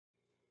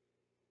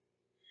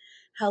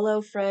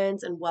Hello,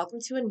 friends, and welcome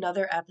to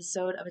another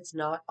episode of It's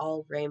Not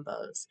All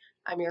Rainbows.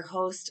 I'm your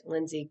host,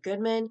 Lindsay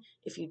Goodman.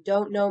 If you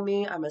don't know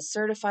me, I'm a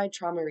certified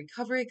trauma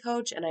recovery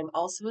coach, and I'm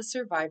also a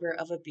survivor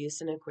of abuse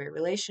in a queer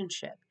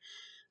relationship.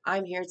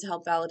 I'm here to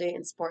help validate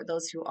and support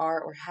those who are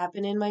or have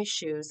been in my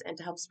shoes and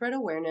to help spread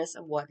awareness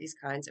of what these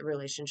kinds of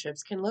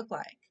relationships can look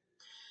like.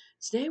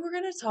 Today, we're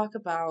going to talk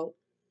about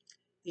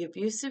the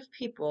abusive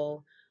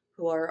people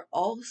who are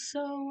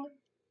also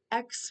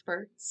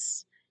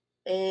experts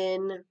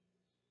in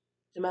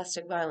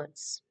domestic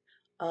violence.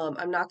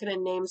 I'm not going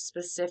to name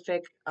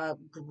specific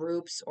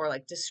groups or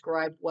like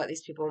describe what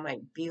these people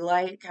might be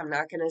like. I'm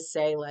not going to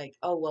say like,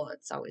 oh, well,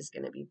 it's always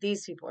going to be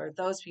these people or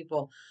those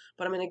people,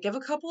 but I'm going to give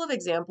a couple of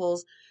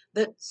examples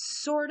that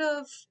sort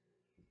of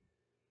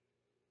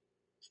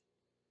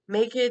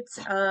make it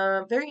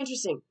very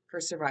interesting for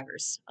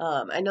survivors.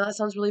 I know that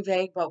sounds really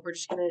vague, but we're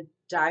just going to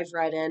dive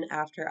right in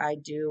after I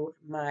do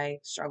my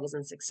struggles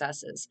and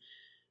successes.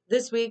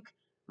 This week,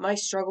 my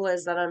struggle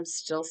is that I'm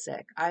still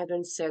sick. I've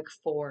been sick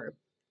for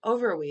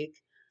over a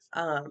week.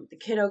 The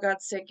kiddo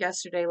got sick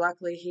yesterday.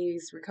 Luckily,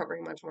 he's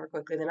recovering much more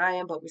quickly than I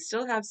am, but we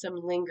still have some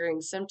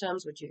lingering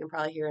symptoms, which you can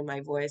probably hear in my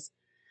voice.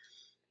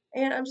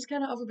 And I'm just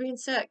kind of over being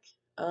sick.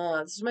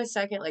 This is my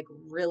second, like,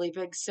 really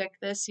big sick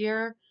this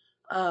year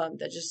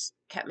that just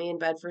kept me in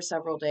bed for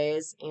several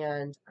days.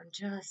 And I'm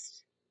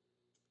just,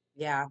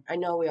 yeah, I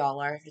know we all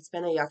are. It's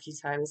been a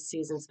yucky time. This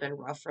season's been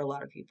rough for a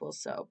lot of people.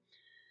 So,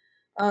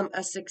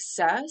 a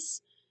success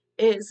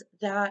is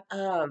that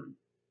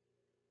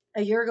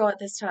a year ago at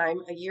this time,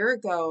 a year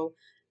ago,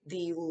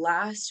 the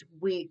last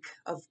week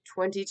of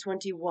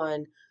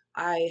 2021,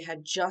 I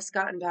had just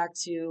gotten back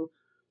to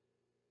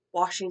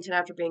Washington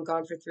after being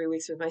gone for 3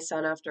 weeks with my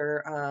son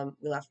after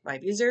we left my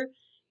abuser.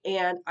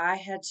 And I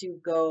had to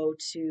go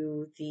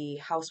to the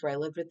house where I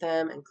lived with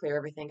them and clear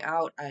everything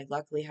out. I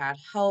luckily had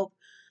help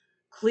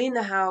clean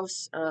the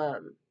house.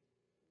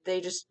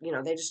 They just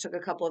took a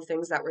couple of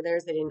things that were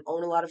theirs. They didn't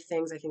own a lot of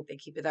things. I think they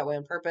keep it that way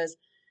on purpose.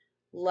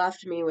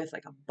 Left me with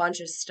like a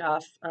bunch of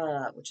stuff,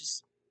 which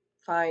is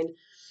fine.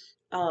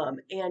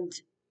 And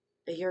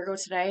a year ago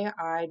today,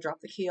 I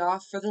dropped the key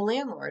off for the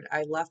landlord.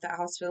 I left that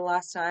house for the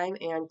last time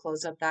and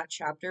closed up that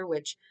chapter,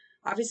 which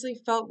obviously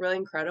felt really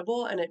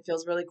incredible. And it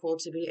feels really cool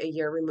to be a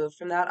year removed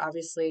from that.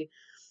 Obviously,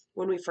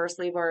 when we first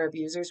leave our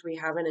abusers, we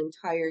have an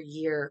entire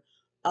year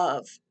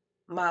of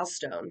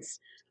milestones.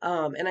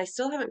 And I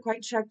still haven't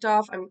quite checked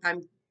off.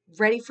 I'm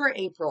ready for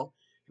April.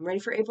 I'm ready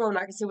for April. I'm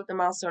not gonna say what the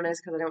milestone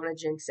is because I don't want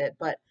to jinx it,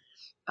 but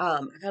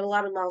I've had a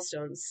lot of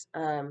milestones.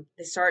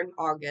 They start in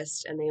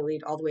August and they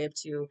lead all the way up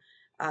to,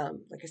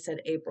 like I said,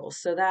 April.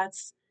 So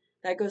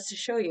that goes to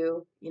show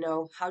you,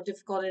 how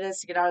difficult it is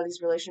to get out of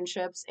these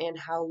relationships and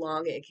how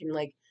long it can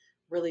like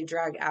really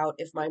drag out.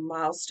 If my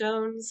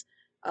milestones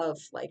of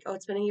like, oh,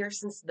 it's been a year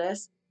since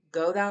this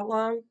go that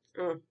long.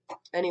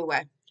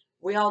 Anyway,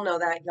 we all know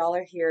that. Y'all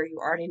are here. You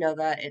already know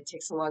that. It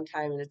takes a long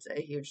time and it's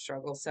a huge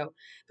struggle. So,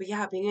 but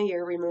yeah, being a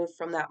year removed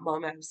from that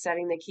moment of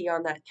setting the key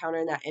on that counter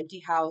in that empty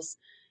house,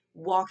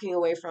 walking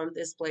away from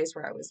this place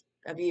where I was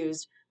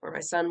abused, where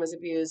my son was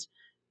abused,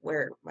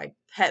 where my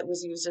pet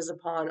was used as a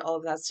pawn, all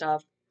of that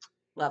stuff.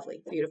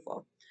 Lovely,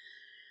 beautiful.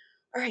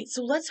 All right,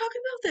 so let's talk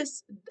about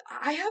this.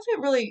 I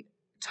haven't really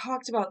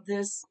talked about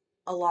this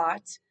a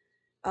lot.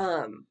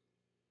 Um,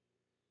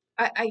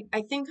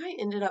 I think I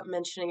ended up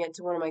mentioning it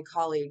to one of my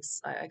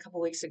colleagues a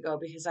couple weeks ago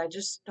because I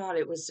just thought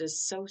it was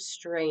just so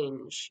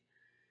strange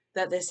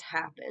that this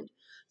happened.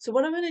 So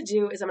what I'm going to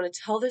do is I'm going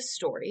to tell this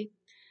story.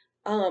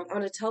 I'm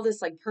going to tell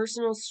this like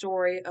personal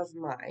story of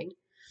mine.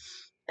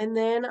 And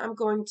then I'm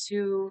going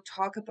to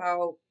talk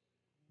about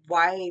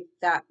why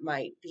that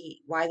might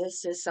be, why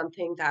this is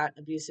something that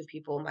abusive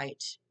people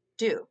might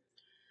do.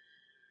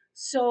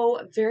 So,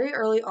 very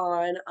early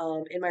on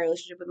in my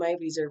relationship with my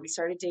abuser, we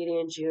started dating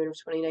in June of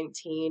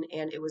 2019,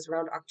 and it was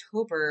around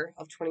October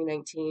of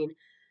 2019.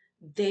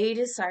 They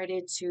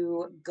decided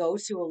to go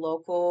to a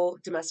local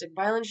domestic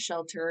violence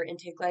shelter and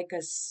take like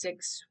a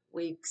 6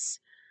 weeks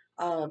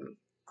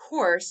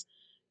course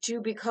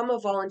to become a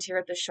volunteer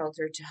at the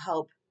shelter to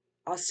help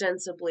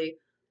ostensibly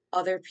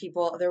other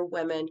people, other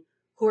women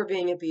who are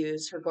being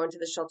abused, who are going to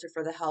the shelter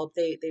for the help.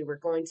 They were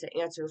going to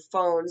answer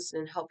phones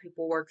and help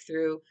people work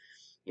through,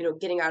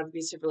 getting out of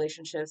abusive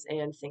relationships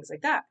and things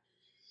like that.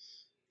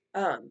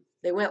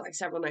 They went like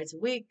several nights a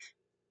week.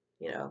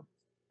 You know,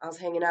 I was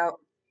hanging out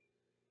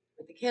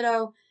with the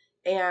kiddo,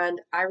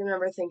 and I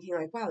remember thinking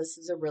like, wow, this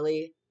is a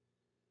really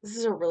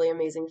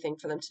amazing thing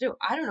for them to do.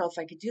 I don't know if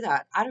I could do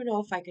that. I don't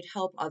know if I could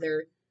help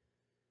other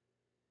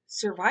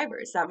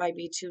survivors. That might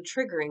be too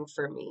triggering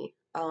for me.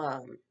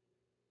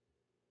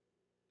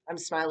 I'm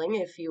smiling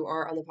if you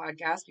are on the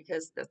podcast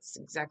because that's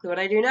exactly what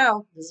I do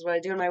now. This is what I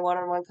do in my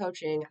one-on-one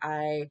coaching.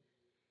 I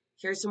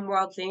hear some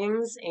wild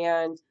things,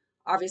 and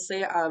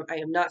obviously, I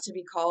am not to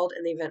be called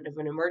in the event of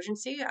an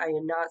emergency. I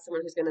am not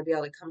someone who's going to be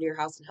able to come to your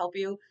house and help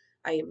you.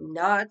 I am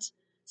not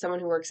someone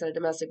who works at a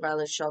domestic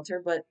violence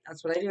shelter, but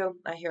that's what I do.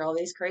 I hear all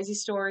these crazy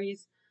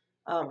stories.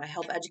 I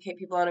help educate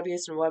people on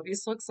abuse and what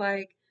abuse looks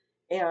like,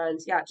 And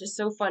yeah, just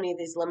so funny,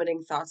 these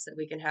limiting thoughts that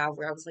we can have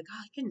where I was like,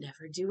 oh, I can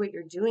never do what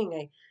you're doing.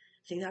 I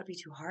think that would be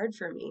too hard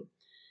for me.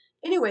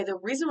 Anyway, the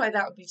reason why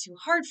that would be too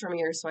hard for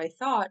me, or so I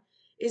thought,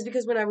 is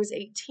because when I was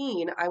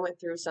 18, I went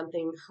through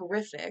something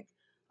horrific.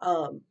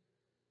 Um,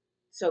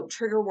 so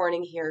trigger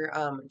warning here,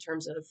 in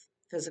terms of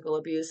physical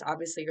abuse.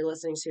 Obviously, you're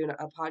listening to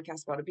a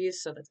podcast about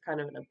abuse, so that's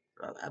kind of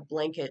a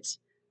blanket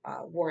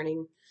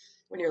warning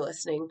when you're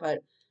listening. But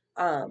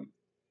um,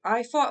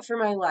 I fought for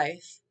my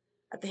life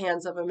at the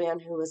hands of a man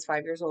who was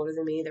 5 years older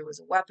than me. There was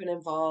a weapon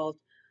involved.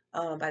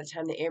 By the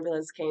time the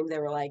ambulance came, they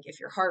were like, if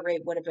your heart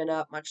rate would have been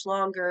up much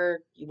longer,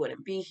 you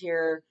wouldn't be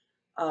here.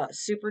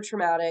 Super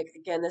traumatic.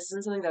 Again, this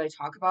isn't something that I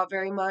talk about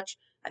very much.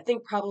 I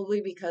think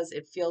probably because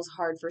it feels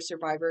hard for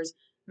survivors.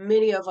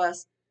 Many of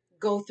us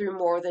go through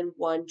more than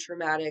one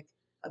traumatic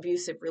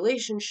abusive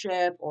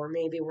relationship, or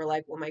maybe we're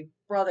like, well, my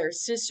brother or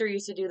sister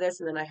used to do this,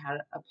 and then I had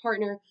a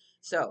partner.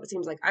 So it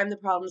seems like I'm the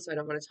problem, so I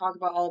don't want to talk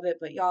about all of it.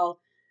 But y'all,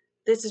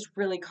 this is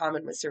really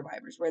common with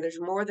survivors, where there's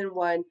more than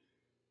one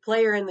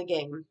player in the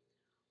game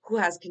who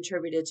has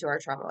contributed to our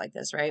trauma like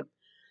this, right?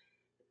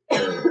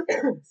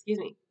 Excuse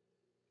me.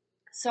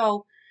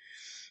 So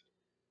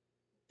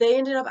they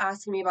ended up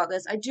asking me about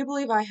this. I do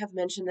believe I have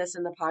mentioned this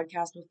in the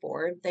podcast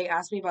before. They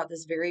asked me about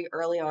this very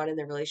early on in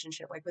the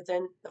relationship, like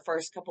within the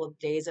first couple of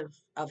days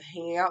of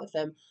hanging out with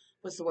them.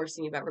 What's the worst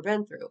thing you've ever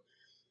been through?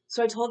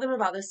 So I told them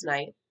about this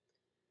night.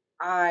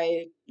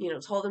 I,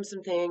 told them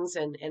some things,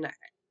 and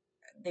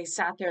they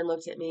sat there and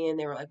looked at me and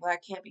they were like, well,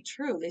 that can't be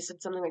true. They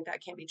said something like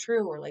that can't be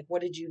true. Or like,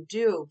 what did you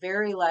do?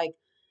 Very like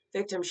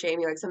victim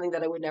shaming, like something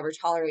that I would never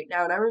tolerate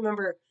now. And I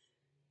remember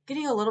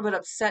getting a little bit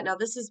upset. Now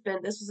this was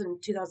in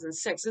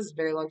 2006. This is a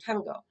very long time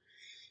ago.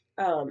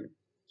 Um,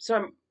 so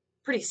I'm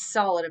pretty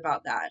solid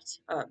about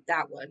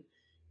that one.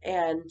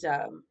 And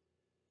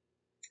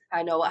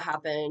I know what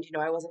happened.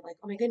 I wasn't like,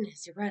 oh my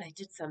goodness, you're right, I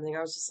did something.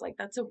 I was just like,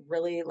 that's a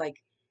really like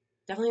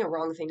definitely a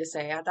wrong thing to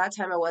say. At that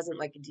time, I wasn't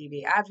like a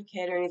DV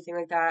advocate or anything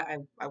like that.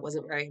 I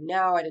wasn't where I am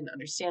now. I didn't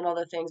understand all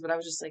the things, but I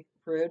was just like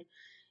rude.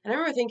 And I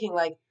remember thinking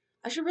like,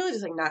 I should really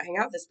just like not hang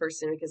out with this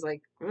person because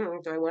like,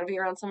 do I want to be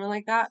around someone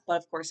like that? But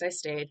of course I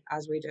stayed,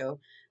 as we do.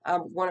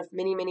 One of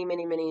many, many,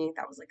 many, many,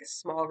 that was like a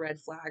small red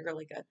flag or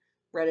like a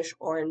reddish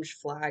orange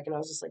flag. And I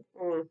was just like,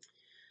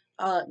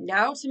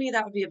 now to me,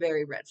 that would be a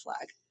very red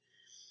flag.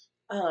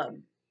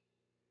 Um,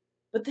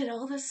 but then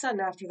all of a sudden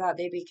after that,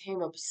 they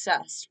became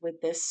obsessed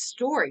with this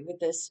story, with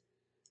this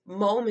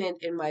moment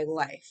in my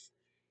life.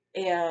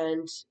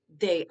 And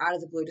they, out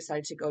of the blue,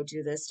 decided to go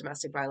do this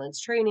domestic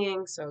violence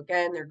training. So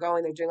again, they're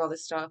doing all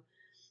this stuff.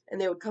 And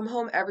they would come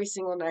home every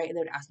single night and they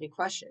would ask me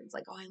questions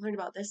like, oh, I learned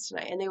about this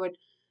tonight. And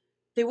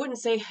they wouldn't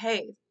say,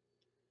 hey,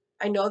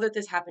 I know that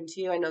this happened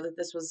to you. I know that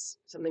this was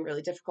something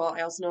really difficult.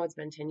 I also know it's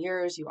been 10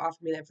 years. You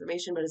offered me the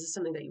information, but is this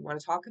something that you want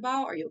to talk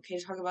about? Are you okay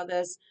to talk about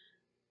this?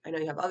 I know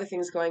you have other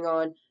things going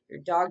on.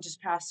 Your dog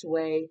just passed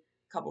away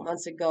a couple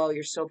months ago.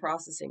 You're still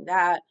processing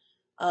that.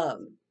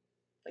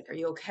 Like, are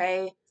you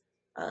okay?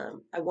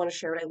 I want to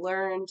share what I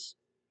learned.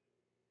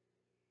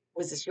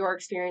 Was this your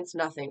experience?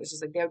 Nothing. It was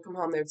just like they would come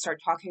home, they would start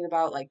talking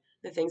about like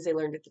the things they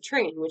learned at the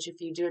training, which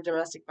if you do a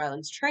domestic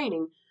violence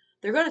training,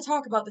 they're going to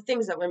talk about the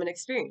things that women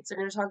experience. They're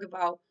going to talk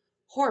about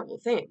horrible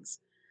things.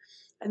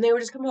 And they would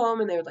just come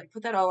home and they would like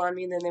put that all on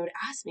me. And then they would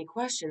ask me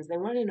questions. They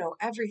wanted to know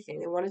everything.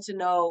 They wanted to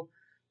know,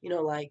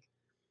 like,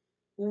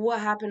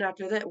 what happened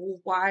after that? Well,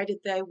 why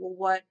did they? Well,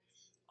 what?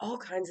 All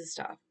kinds of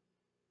stuff.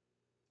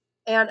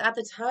 And at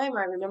the time,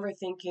 I remember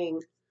thinking,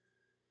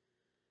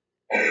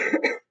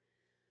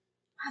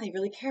 wow, they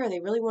really care. They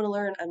really want to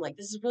learn. I'm like,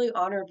 this is really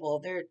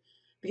honorable.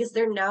 Because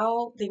they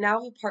now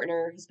have a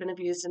partner who's been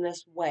abused in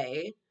this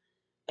way.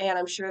 And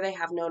I'm sure they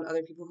have known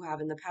other people who have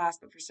in the past,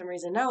 but for some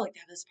reason now, like they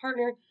have this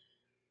partner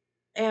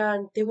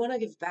and they want to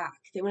give back.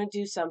 They want to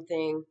do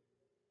something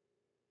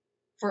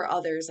for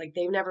others. Like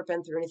they've never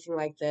been through anything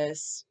like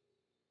this.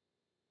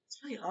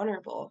 It's really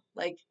honorable.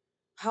 Like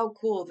how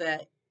cool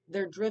that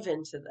they're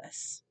driven to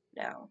this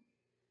now.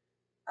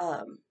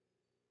 Um,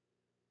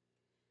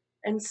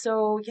 And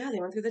so, yeah, they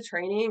went through the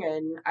training,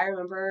 and I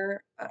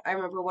remember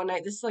one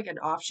night. This is like an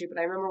offshoot, but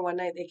I remember one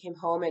night they came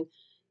home, and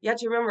you have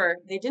to remember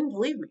they didn't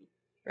believe me,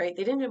 right?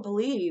 They didn't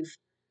believe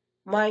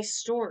my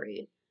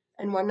story.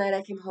 And one night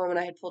I came home and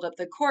I had pulled up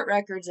the court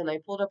records, and I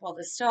pulled up all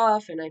this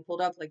stuff, and I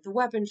pulled up like the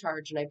weapon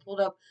charge, and I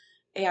pulled up,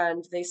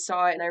 and they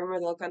saw it, and I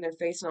remember the look on their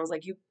face, and I was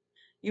like, you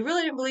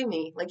really didn't believe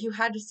me. Like you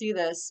had to see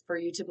this for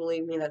you to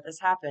believe me that this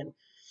happened.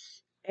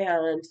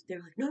 And they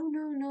were like, no,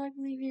 no, no, I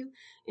believe you.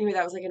 Anyway,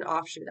 that was like an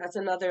offshoot. That's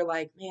another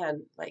like,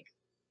 man, like,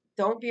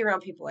 don't be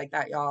around people like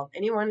that, y'all.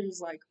 Anyone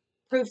who's like,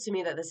 prove to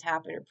me that this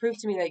happened or prove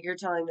to me that you're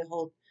telling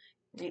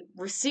the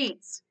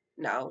receipts.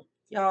 No,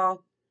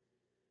 y'all,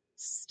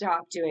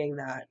 stop doing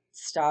that.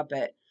 Stop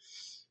it.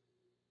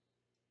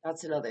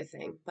 That's another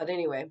thing. But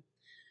anyway,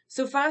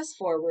 so fast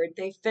forward,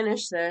 they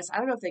finish this. I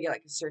don't know if they get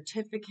like a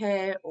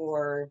certificate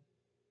or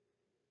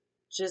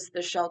just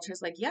the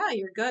shelter's like, yeah,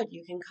 you're good.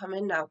 You can come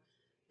in now.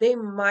 They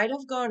might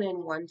have gone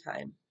in one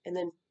time and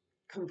then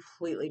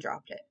completely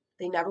dropped it.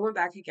 They never went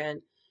back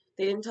again.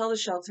 They didn't tell the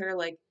shelter,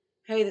 like,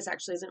 hey, this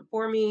actually isn't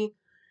for me.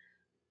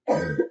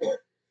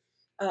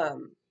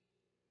 um,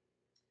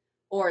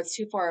 or it's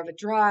too far of a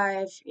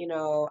drive,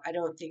 I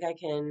don't think I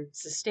can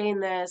sustain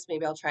this.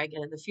 Maybe I'll try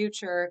again in the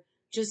future.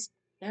 Just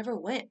never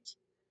went.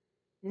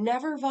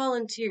 Never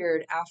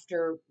volunteered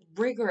after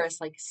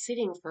rigorous, like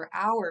sitting for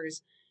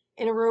hours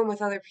in a room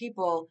with other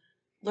people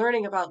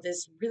learning about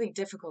this really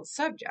difficult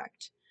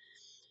subject.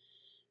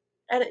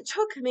 And it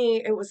took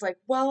me, it was like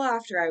well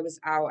after I was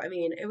out. I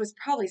mean, it was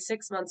probably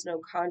 6 months no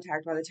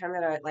contact by the time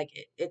that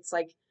it's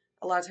like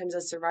a lot of times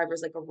as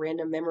survivors, like a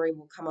random memory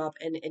will come up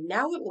and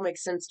now it will make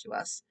sense to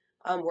us.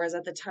 Whereas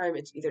at the time,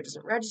 it either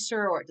doesn't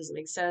register or it doesn't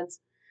make sense.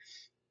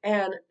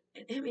 And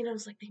I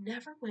was like, they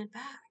never went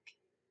back.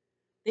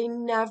 They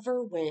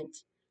never went.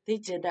 They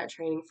did that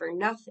training for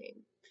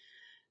nothing.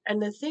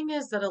 And the thing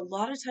is that a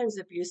lot of times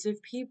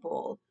abusive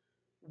people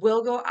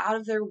will go out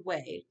of their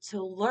way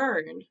to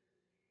learn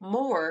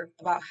more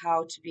about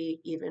how to be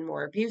even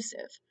more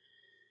abusive.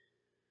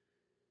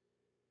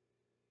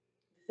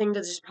 The thing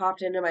that just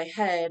popped into my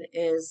head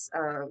is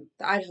the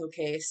Idaho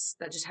case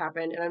that just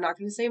happened. And I'm not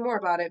going to say more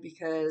about it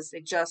because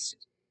they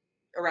just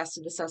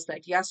arrested the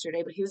suspect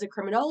yesterday, but he was a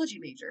criminology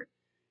major.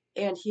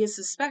 And he is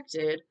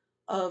suspected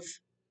of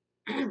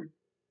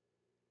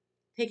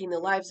taking the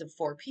lives of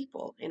 4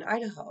 people in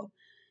Idaho.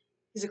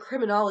 He's a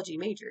criminology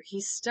major.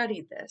 He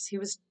studied this. He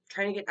was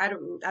trying to get. I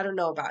don't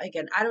know about.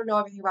 Again, I don't know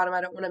everything about him.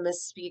 I don't want to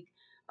misspeak.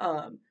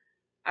 Um,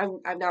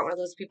 I'm not one of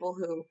those people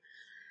who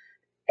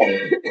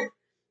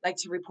like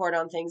to report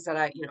on things that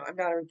I'm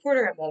not a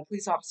reporter. I'm not a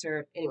police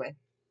officer. Anyway,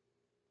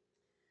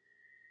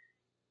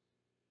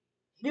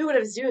 he knew what he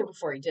was doing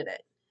before he did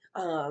it.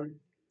 Um,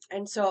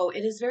 and so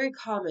it is very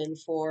common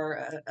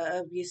for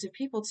abusive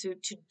people to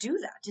do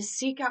that, to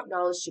seek out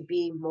knowledge, to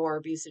be more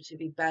abusive, to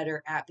be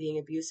better at being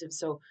abusive.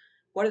 So,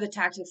 what are the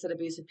tactics that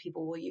abusive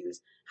people will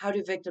use? How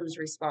do victims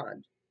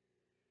respond?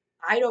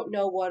 I don't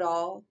know what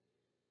all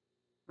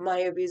my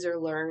abuser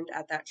learned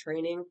at that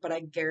training, but I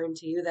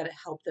guarantee you that it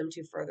helped them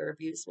to further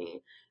abuse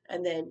me.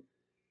 And then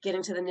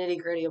getting to the nitty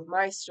gritty of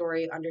my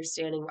story,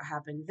 understanding what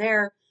happened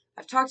there.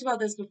 I've talked about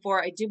this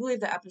before. I do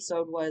believe the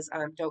episode was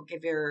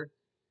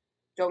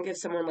don't give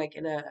someone like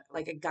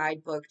a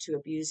guidebook to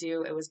abuse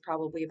you. It was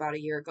probably about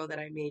a year ago that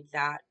I made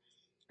that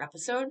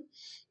episode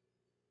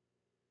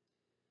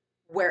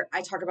where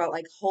I talk about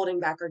like holding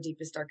back our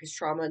deepest, darkest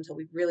trauma until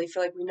we really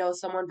feel like we know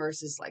someone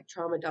versus like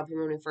trauma dumping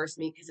when we first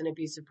meet, because an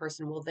abusive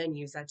person will then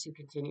use that to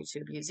continue to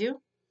abuse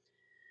you.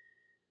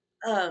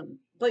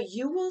 But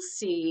you will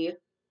see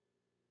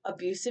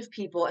abusive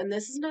people, and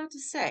this is not to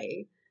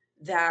say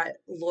that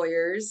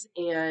lawyers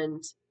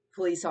and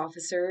police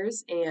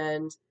officers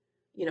and,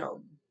 you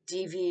know,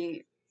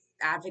 DV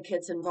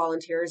advocates and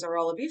volunteers are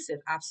all abusive.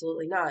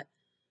 Absolutely not.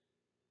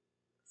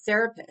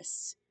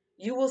 Therapists.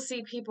 You will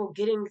see people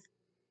getting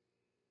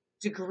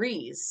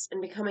degrees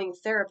and becoming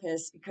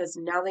therapists because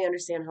now they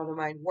understand how the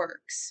mind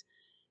works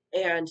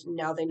and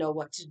now they know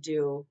what to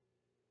do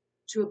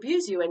to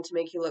abuse you and to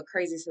make you look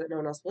crazy so that no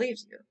one else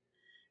believes you.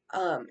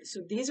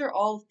 So these are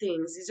all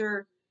things, these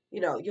are,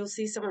 you'll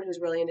see someone who's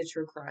really into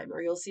true crime,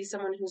 or you'll see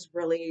someone who's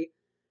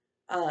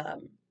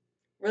um,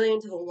 really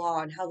into the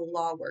law and how the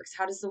law works.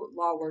 How does the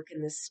law work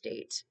in this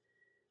state?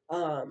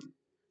 Um,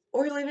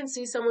 or you'll even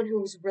see someone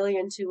who's really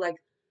into, like,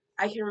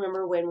 I can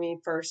remember when we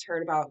first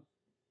heard about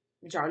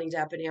Johnny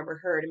Depp and Amber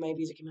Heard, and my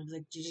abuser came up and was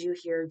like, did you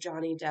hear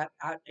Johnny Depp,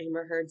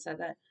 Amber Heard said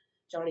that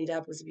Johnny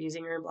Depp was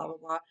abusing her and blah, blah,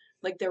 blah.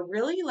 Like, they're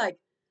really like,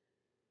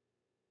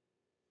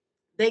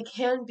 they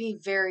can be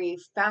very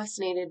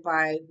fascinated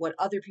by what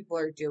other people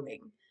are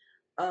doing.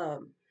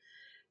 Um,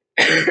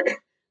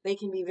 they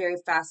can be very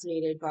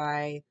fascinated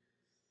by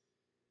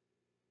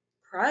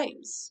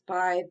crimes,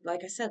 by,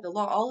 like I said, the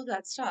law, all of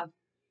that stuff,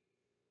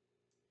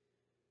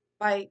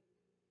 by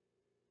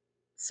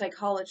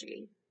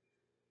psychology.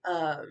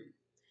 Um,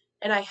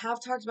 and I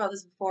have talked about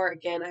this before.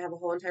 Again, I have a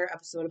whole entire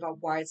episode about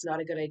why it's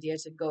not a good idea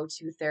to go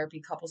to therapy,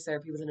 couples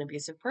therapy with an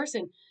abusive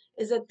person,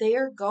 is that they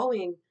are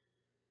going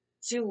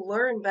to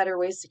learn better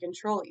ways to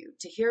control you,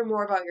 to hear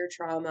more about your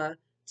trauma,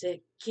 to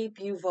keep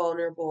you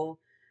vulnerable,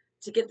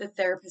 to get the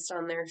therapist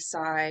on their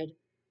side,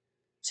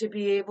 to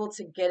be able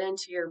to get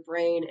into your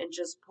brain and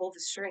just pull the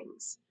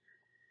strings.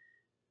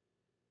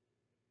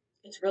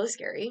 It's really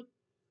scary.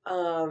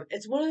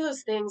 It's one of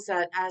those things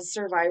that as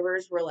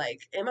survivors, we're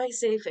like, am I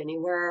safe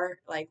anywhere?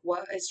 Like,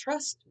 what is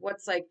trust?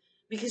 What's like,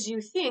 because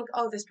you think,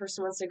 oh, this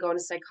person wants to go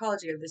into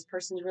psychology, or this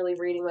person's really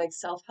reading like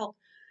self help.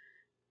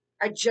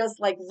 I just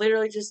like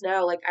literally just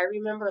now, like, I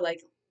remember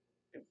like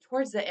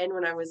towards the end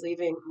when I was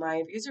leaving, my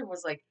abuser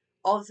was like,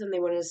 all of a sudden they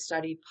wanted to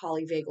study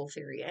polyvagal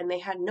theory and they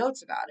had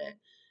notes about it.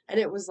 And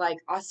it was like,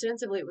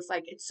 ostensibly, it was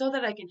like, it's so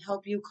that I can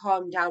help you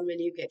calm down when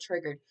you get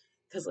triggered.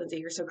 Because, Lindsay,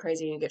 you're so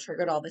crazy and you get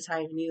triggered all the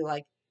time and you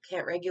like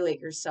can't regulate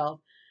yourself.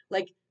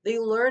 Like, they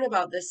learn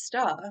about this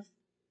stuff.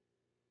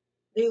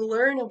 They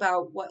learn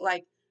about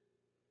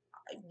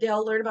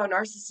they'll learn about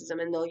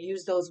narcissism and they'll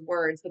use those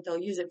words, but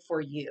they'll use it for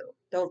you.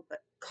 They'll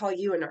call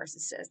you a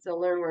narcissist.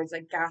 They'll learn words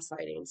like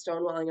gaslighting,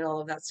 stonewalling, and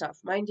all of that stuff.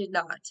 Mine did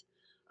not,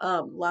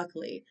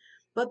 luckily.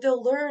 But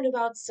they'll learn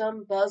about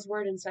some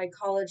buzzword in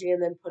psychology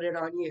and then put it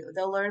on you.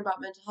 They'll learn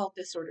about mental health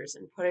disorders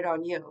and put it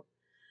on you.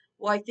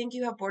 Well, I think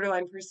you have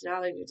borderline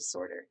personality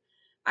disorder.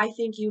 I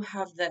think you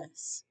have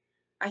this.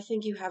 I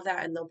think you have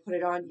that, and they'll put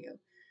it on you.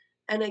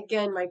 And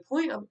again, my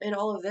point in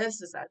all of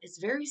this is that it's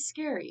very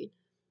scary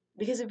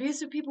because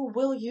abusive people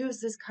will use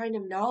this kind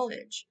of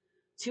knowledge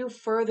to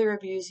further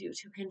abuse you,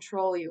 to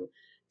control you,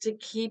 to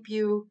keep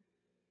you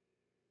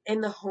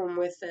in the home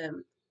with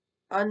them,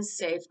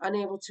 unsafe,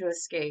 unable to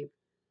escape,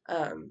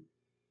 um,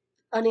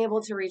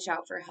 unable to reach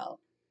out for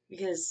help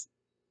because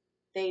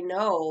they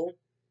know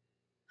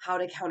how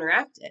to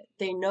counteract it.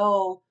 They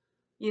know,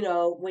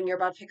 when you're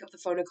about to pick up the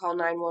phone to call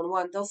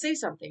 911, they'll say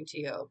something to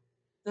you.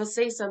 They'll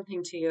say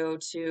something to you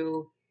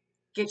to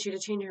get you to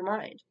change your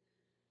mind.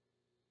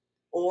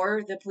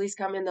 Or the police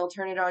come in, they'll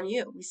turn it on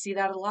you. We see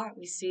that a lot.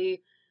 We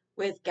see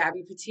with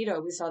Gabby Petito,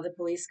 we saw the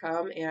police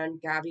come and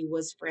Gabby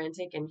was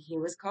frantic and he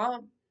was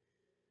calm.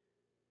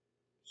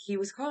 He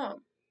was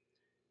calm.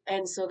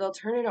 And so they'll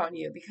turn it on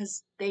you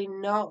because they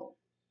know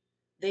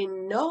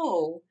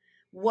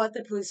what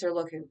the police are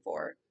looking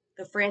for.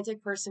 The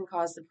frantic person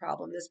caused the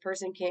problem. This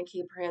person can't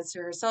keep her hands to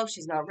herself.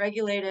 She's not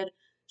regulated.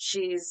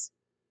 She's,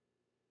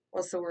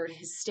 what's the word,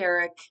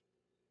 hysteric.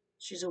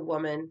 She's a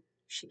woman.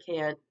 She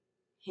can't.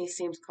 He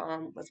seems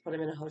calm. Let's put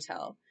him in a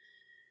hotel.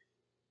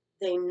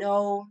 They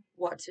know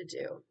what to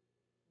do.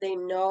 They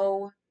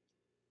know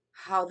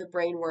how the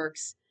brain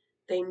works.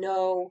 They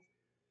know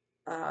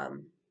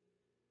um,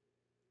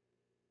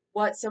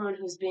 what someone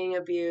who's being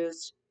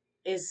abused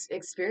is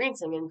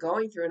experiencing and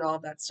going through and all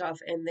of that stuff.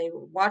 And they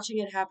were watching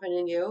it happen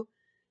in you.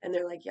 And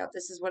they're like, yep,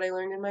 this is what I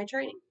learned in my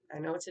training. I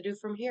know what to do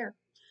from here.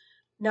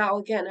 Now,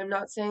 again, I'm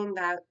not saying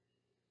that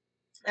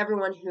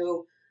everyone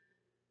who,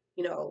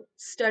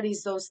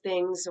 studies those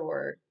things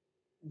or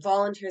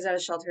volunteers at a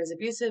shelter is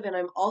abusive. And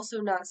I'm also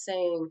not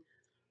saying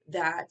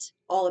that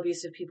all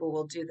abusive people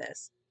will do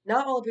this.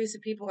 Not all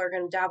abusive people are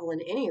going to dabble in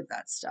any of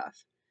that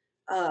stuff.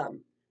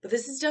 Um, but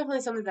this is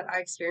definitely something that I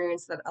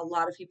experienced that a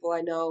lot of people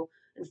I know,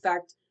 in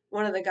fact,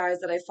 one of the guys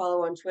that I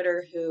follow on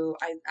Twitter who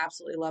I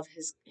absolutely love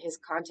his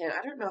content.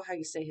 I don't know how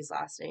you say his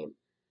last name.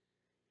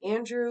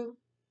 Andrew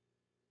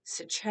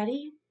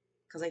Sicchetti?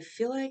 Because I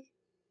feel like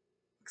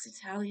it's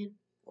Italian.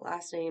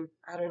 Last name.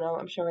 I don't know.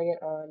 I'm showing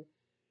it on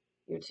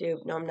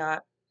YouTube. No, I'm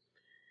not.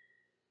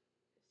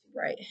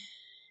 Right.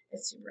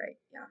 It's right.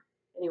 Yeah.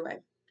 Anyway.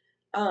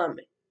 Um,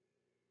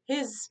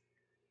 his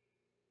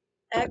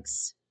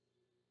ex-husband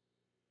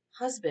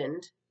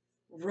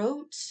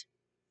wrote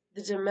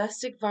the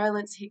domestic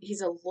violence,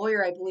 he's a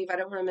lawyer, I believe. I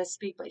don't want to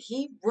misspeak, but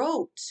he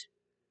wrote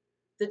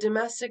the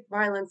domestic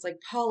violence like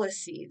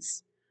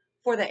policies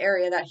for the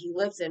area that he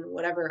lives in,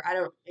 whatever. I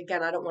don't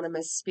want to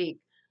misspeak.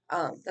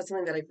 That's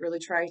something that I really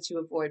try to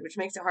avoid, which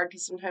makes it hard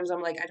because sometimes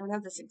I'm like, I don't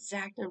have this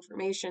exact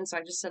information. So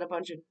I just said a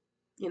bunch of,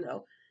 you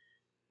know,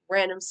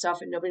 random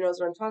stuff and nobody knows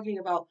what I'm talking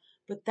about.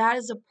 But that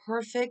is a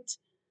perfect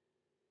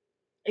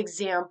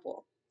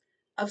example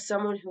of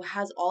someone who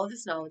has all of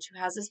this knowledge, who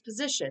has this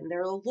position.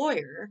 They're a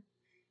lawyer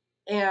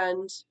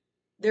and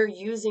they're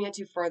using it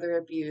to further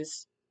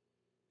abuse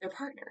their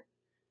partner,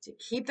 to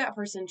keep that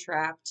person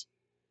trapped,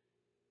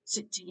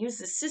 to use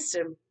the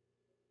system.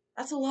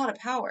 That's a lot of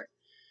power.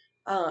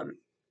 Um,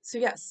 so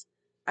yes,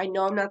 I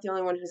know I'm not the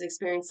only one who's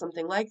experienced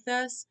something like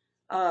this.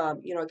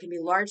 It can be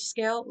large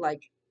scale,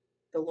 like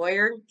the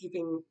lawyer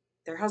keeping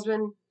their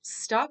husband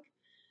stuck.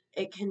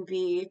 It can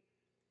be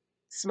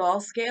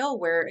small scale,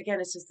 where again,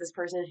 it's just this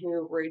person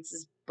who reads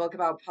this book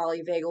about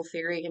polyvagal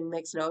theory and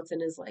makes notes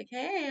and is like,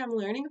 hey, I'm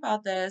learning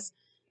about this.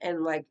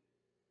 And like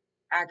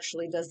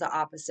actually does the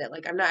opposite.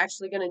 Like, I'm not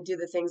actually going to do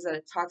the things that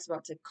it talks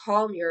about to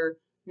calm your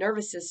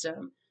nervous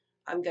system.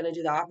 I'm going to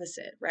do the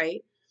opposite,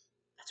 right?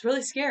 That's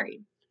really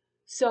scary.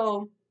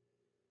 So,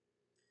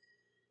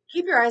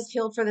 keep your eyes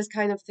peeled for this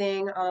kind of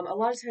thing. A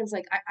lot of times,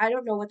 like, I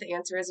don't know what the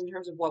answer is in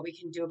terms of what we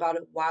can do about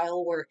it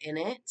while we're in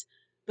it.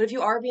 But if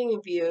you are being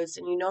abused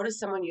and you notice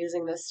someone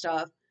using this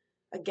stuff,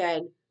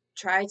 again,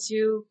 try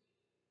to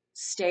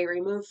stay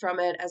removed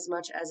from it as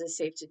much as is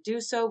safe to do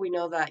so. We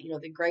know that,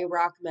 the gray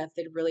rock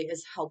method really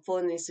is helpful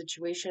in these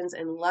situations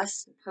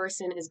unless the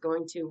person is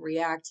going to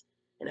react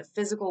in a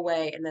physical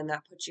way and then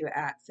that puts you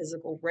at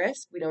physical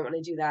risk. We don't want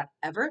to do that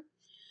ever.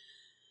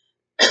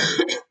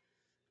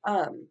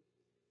 um,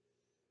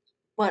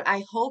 but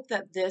I hope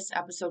that this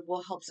episode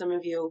will help some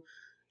of you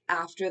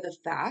after the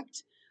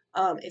fact.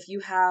 If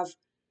you have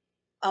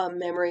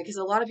memory, because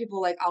a lot of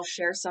people, like, I'll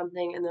share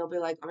something and they'll be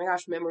like, oh my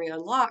gosh, memory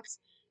unlocked.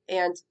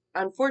 And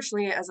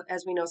unfortunately,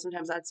 as we know,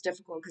 sometimes that's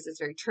difficult because it's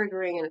very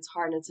triggering and it's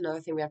hard and it's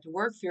another thing we have to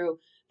work through.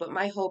 But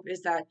my hope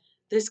is that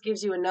this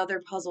gives you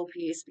another puzzle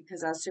piece,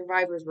 because as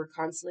survivors, we're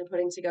constantly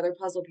putting together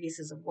puzzle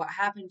pieces of what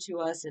happened to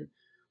us and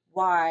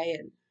why,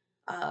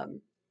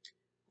 and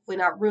we're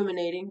not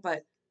ruminating,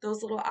 but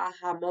those little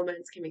aha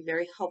moments can be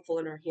very helpful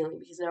in our healing,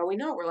 because now we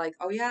know, we're like,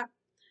 oh yeah,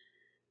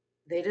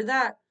 they did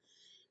that.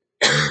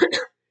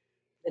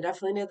 They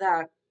definitely did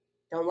that.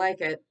 Don't like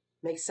it.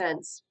 Makes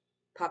sense.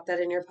 Pop that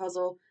in your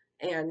puzzle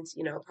and,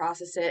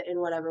 process it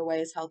in whatever way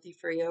is healthy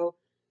for you,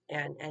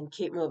 and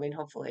keep moving,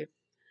 hopefully.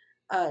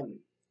 I'm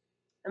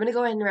going to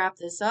go ahead and wrap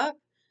this up.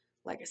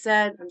 Like I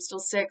said, I'm still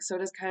sick, so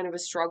it is kind of a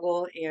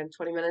struggle, and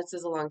 20 minutes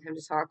is a long time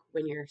to talk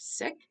when you're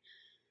sick.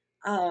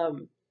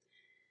 Um,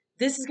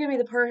 this is gonna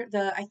be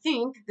I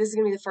think this is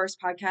gonna be the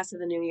first podcast of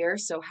the new year.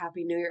 So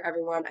happy New Year,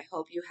 everyone. I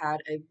hope you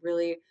had a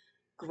really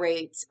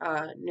great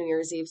New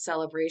Year's Eve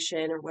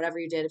celebration or whatever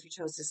you did if you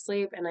chose to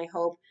sleep. And I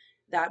hope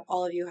that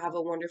all of you have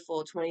a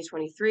wonderful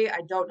 2023. I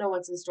don't know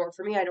what's in store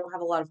for me. I don't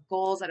have a lot of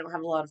goals. I don't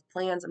have a lot of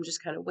plans. I'm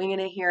just kind of winging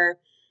it here.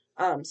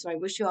 So I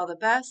wish you all the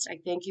best. I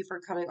thank you for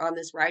coming on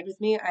this ride with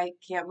me. I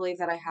can't believe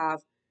that I have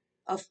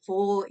a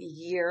full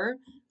year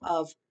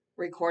of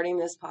recording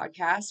this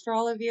podcast for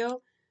all of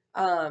you.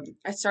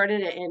 I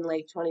started it in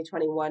late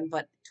 2021,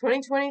 but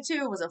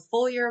 2022 was a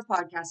full year of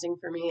podcasting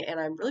for me, and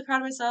I'm really proud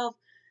of myself.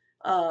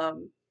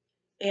 Um,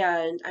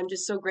 and I'm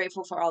just so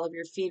grateful for all of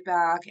your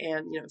feedback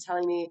and,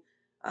 telling me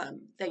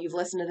that you've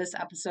listened to this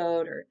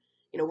episode or,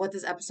 what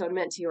this episode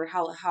meant to you or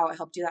how it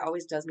helped you. That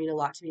always does mean a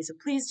lot to me. So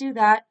please do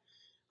that.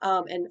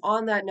 And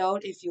on that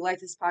note, if you like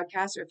this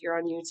podcast or if you're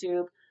on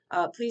YouTube,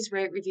 please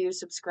rate, review,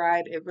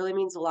 subscribe. It really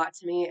means a lot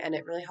to me and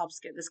it really helps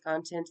get this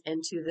content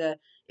into the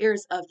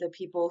ears of the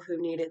people who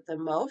need it the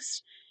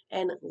most.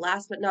 And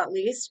last but not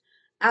least,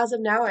 as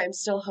of now, I am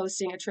still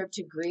hosting a trip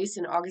to Greece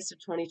in August of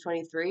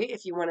 2023.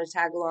 If you want to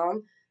tag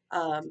along,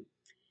 um,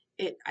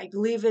 I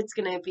believe it's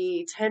going to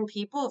be 10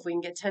 people. If we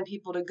can get 10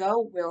 people to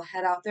go, we'll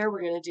head out there.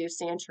 We're going to do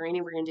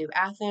Santorini. We're going to do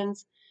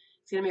Athens.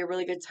 It's going to be a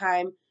really good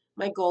time.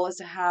 My goal is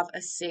to have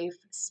a safe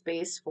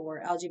space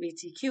for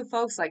LGBTQ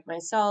folks like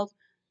myself,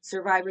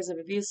 survivors of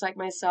abuse like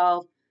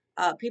myself,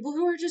 people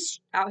who are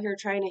just out here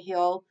trying to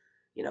heal,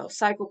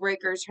 cycle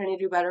breakers, trying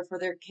to do better for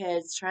their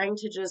kids, trying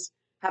to just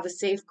have a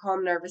safe,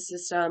 calm nervous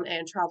system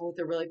and travel with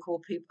a really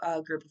cool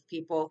group of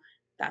people.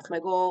 That's my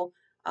goal.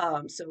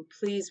 So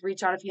please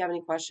reach out if you have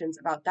any questions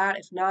about that.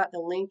 If not, the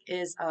link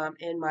is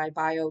in my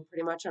bio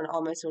pretty much on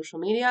all my social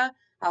media.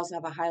 I also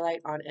have a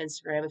highlight on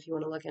Instagram if you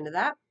want to look into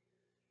that.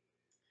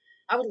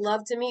 I would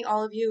love to meet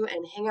all of you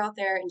and hang out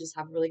there and just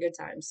have a really good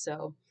time.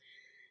 So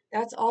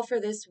that's all for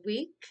this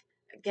week.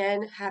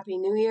 Again, Happy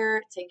New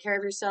Year. Take care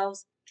of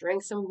yourselves,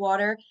 drink some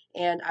water,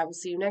 and I will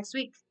see you next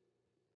week.